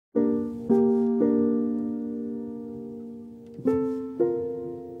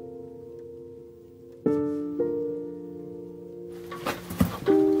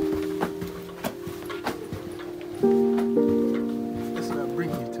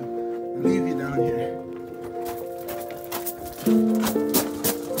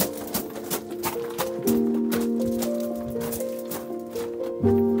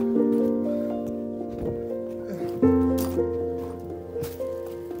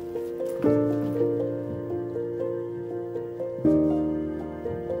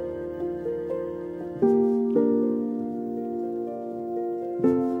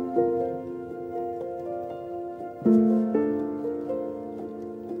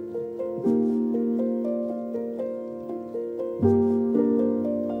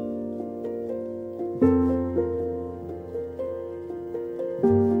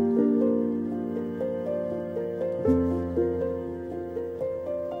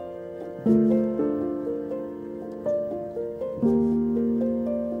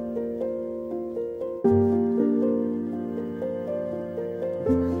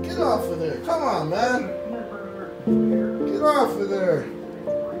Get off of there. Come on, man. Get off of there.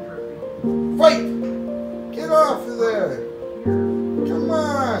 Fight. Get off of there. Come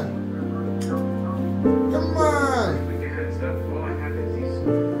on. Come on. All I have is these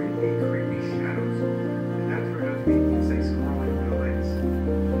creepy shadows. And that turned out to be insects crawling through the legs.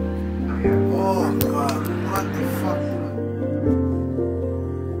 Oh, God. What the fuck?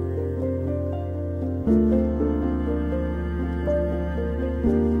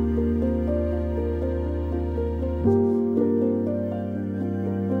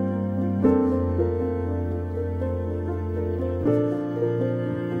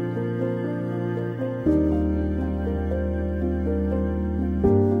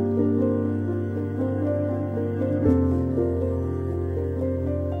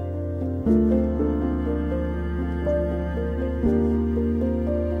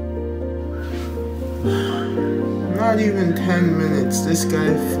 Not even 10 minutes, this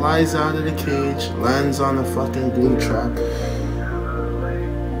guy flies out of the cage, lands on a fucking glue trap.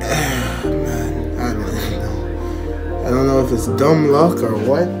 Man, I don't know. I don't know if it's dumb luck or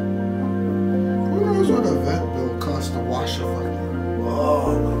what. Who knows what a vet bill costs to wash a fucking...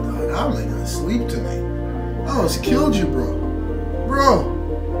 Oh my God, how am I gonna sleep tonight? I almost killed you, bro. Bro,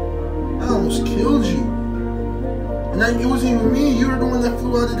 I almost killed you. And it wasn't even me, you were the one that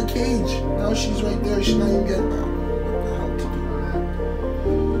flew out of the cage. Now she's right there, she's not even getting out.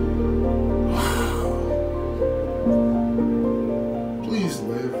 Please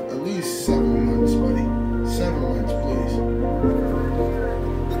live at least 7 months, buddy. 7 months, please.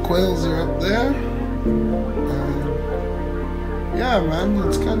 The quails are up there. Yeah, man,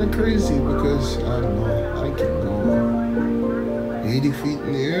 it's kind of crazy because, I don't know, I can go 80 feet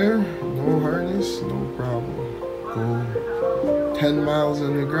in the air, no harness, no problem. Go 10 miles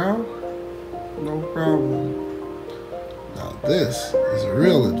on the ground, no problem. Now this is a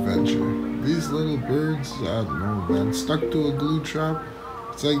real adventure. These little birds, I don't know, man, stuck to a glue trap.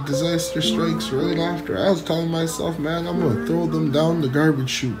 It's like disaster strikes right after. I was telling myself, man, I'm gonna throw them down the garbage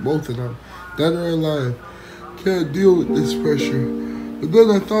chute, both of them, dead or alive. Can't deal with this pressure. But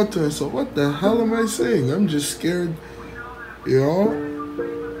then I thought to myself, what the hell am I saying? I'm just scared, you know,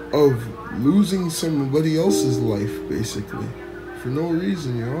 of losing somebody else's life, basically, for no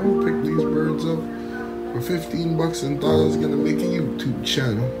reason, you know. Picked these birds up for 15 bucks and thought I was gonna make a YouTube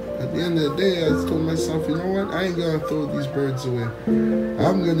channel. At the end of the day, I told myself, you know what, I ain't gonna throw these birds away.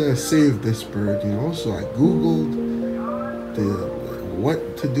 I'm gonna save this bird, you know. So I googled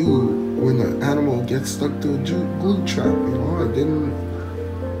what to do when an animal gets stuck to a glue trap, you know. I didn't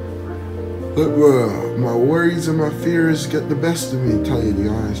let my worries and my fears get the best of me, to tell you the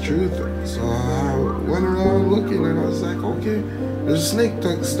honest truth. So I went around looking and I was like, okay, there's a snake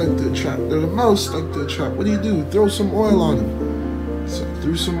stuck to a trap, there's a mouse stuck to a trap. What do? Throw some oil on him. So I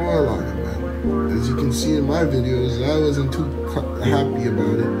threw some oil on him, man. As you can see in my videos, I wasn't too happy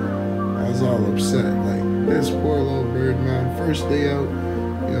about it. I was all upset. Like, this poor little bird, man, first day out,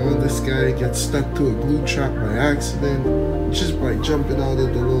 you know, this guy gets stuck to a glue trap by accident, just by jumping out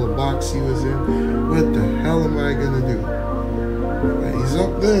of the little box he was in. What the hell am I gonna do? He's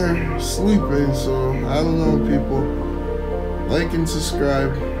up there sleeping, so I don't know, people. Like and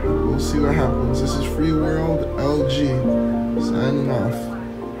subscribe. We'll see what happens. This is Free World LG signing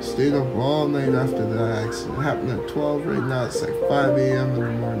off. Stayed up all night after that accident. It happened at 12. Right now it's like 5 a.m. in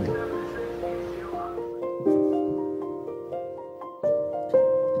the morning.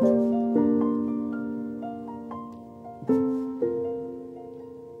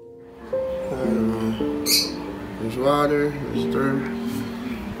 There's water, there's dirt,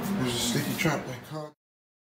 there's a sticky trap that caught.